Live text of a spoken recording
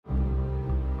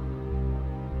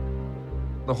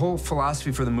The whole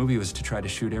philosophy for the movie was to try to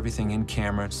shoot everything in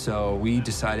camera, so we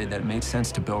decided that it made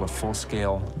sense to build a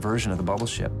full-scale version of the bubble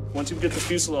ship. Once you get the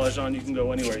fuselage on, you can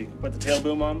go anywhere. You can put the tail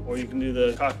boom on, or you can do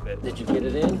the cockpit. Did you get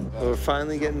it in? We're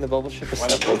finally getting the bubble ship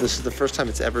assembled. This is the first time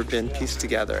it's ever been pieced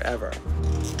together, ever.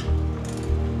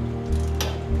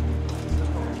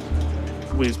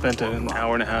 We spent an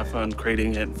hour and a half on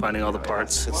creating it and finding all the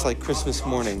parts. It's like Christmas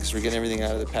morning, because we're getting everything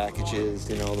out of the packages,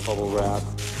 you know, the bubble wrap.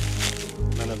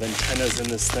 Amount of antennas in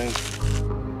this thing.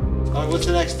 What's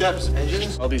the next steps?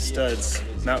 Engines? All these studs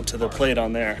mount to the plate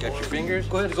on there. Got your fingers?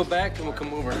 Go ahead and go back and we'll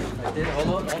come over. I did.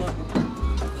 Hold on.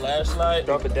 Flashlight.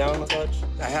 Drop it down a touch.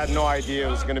 I had no idea it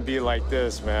was going to be like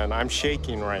this, man. I'm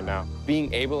shaking right now.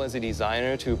 Being able as a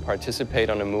designer to participate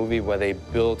on a movie where they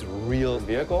build real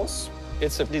vehicles,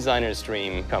 it's a designer's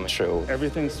dream come true.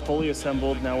 Everything's fully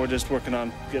assembled. Now we're just working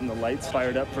on getting the lights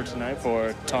fired up for tonight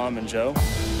for Tom and Joe.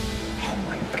 Oh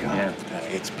my God,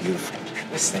 it's beautiful.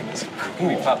 This thing is cool. Can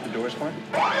we pop the doors for him?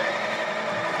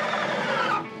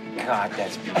 God,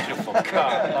 that's beautiful.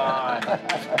 Come on.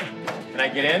 Can I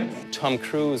get in? Tom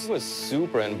Cruise was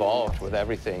super involved with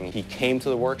everything. He came to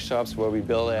the workshops where we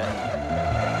built it.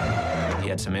 He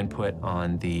had some input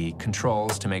on the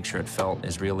controls to make sure it felt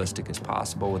as realistic as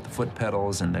possible with the foot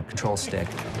pedals and the control stick.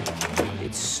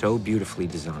 It's so beautifully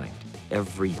designed.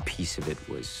 Every piece of it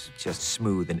was just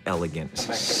smooth and elegant. This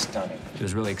is stunning. It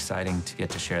was really exciting to get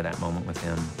to share that moment with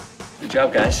him. Good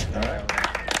job, guys. All right.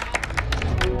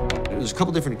 There's a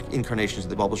couple different incarnations of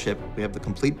the bubble ship. We have the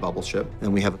complete bubble ship,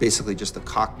 and we have basically just the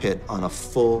cockpit on a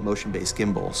full motion-based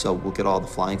gimbal. So we'll get all the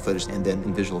flying footage, and then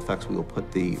in visual effects, we will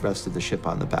put the rest of the ship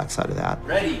on the backside of that.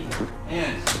 Ready,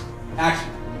 and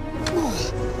action.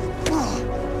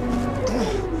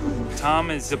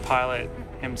 Tom is the pilot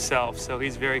himself, so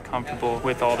he's very comfortable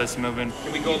with all this moving.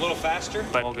 Can we go a little faster?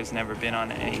 But Olga's never been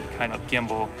on any kind of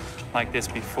gimbal like this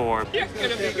before. You're gonna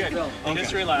be good. Okay.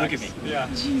 Just relax. Look at me. Yeah.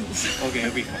 Jesus. Okay,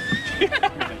 it'll be fun.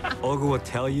 Olga will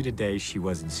tell you today she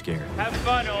wasn't scared. Have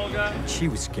fun, Olga. She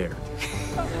was scared.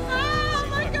 Oh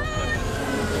my God!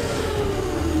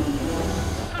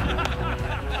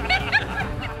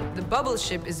 The bubble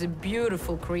ship is a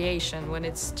beautiful creation when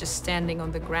it's just standing on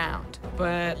the ground.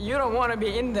 But you don't want to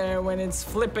be in there when it's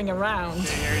flipping around.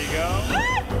 Here you go.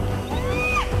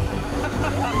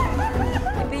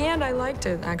 At the end, I liked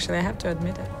it, actually. I have to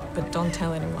admit it. But don't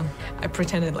tell anyone. I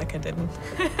pretended like I didn't.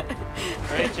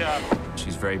 Great job.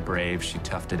 She's very brave, she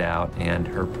toughed it out, and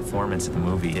her performance in the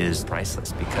movie is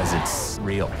priceless because it's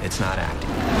real, it's not acting.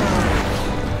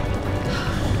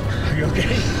 Are you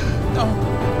okay? No.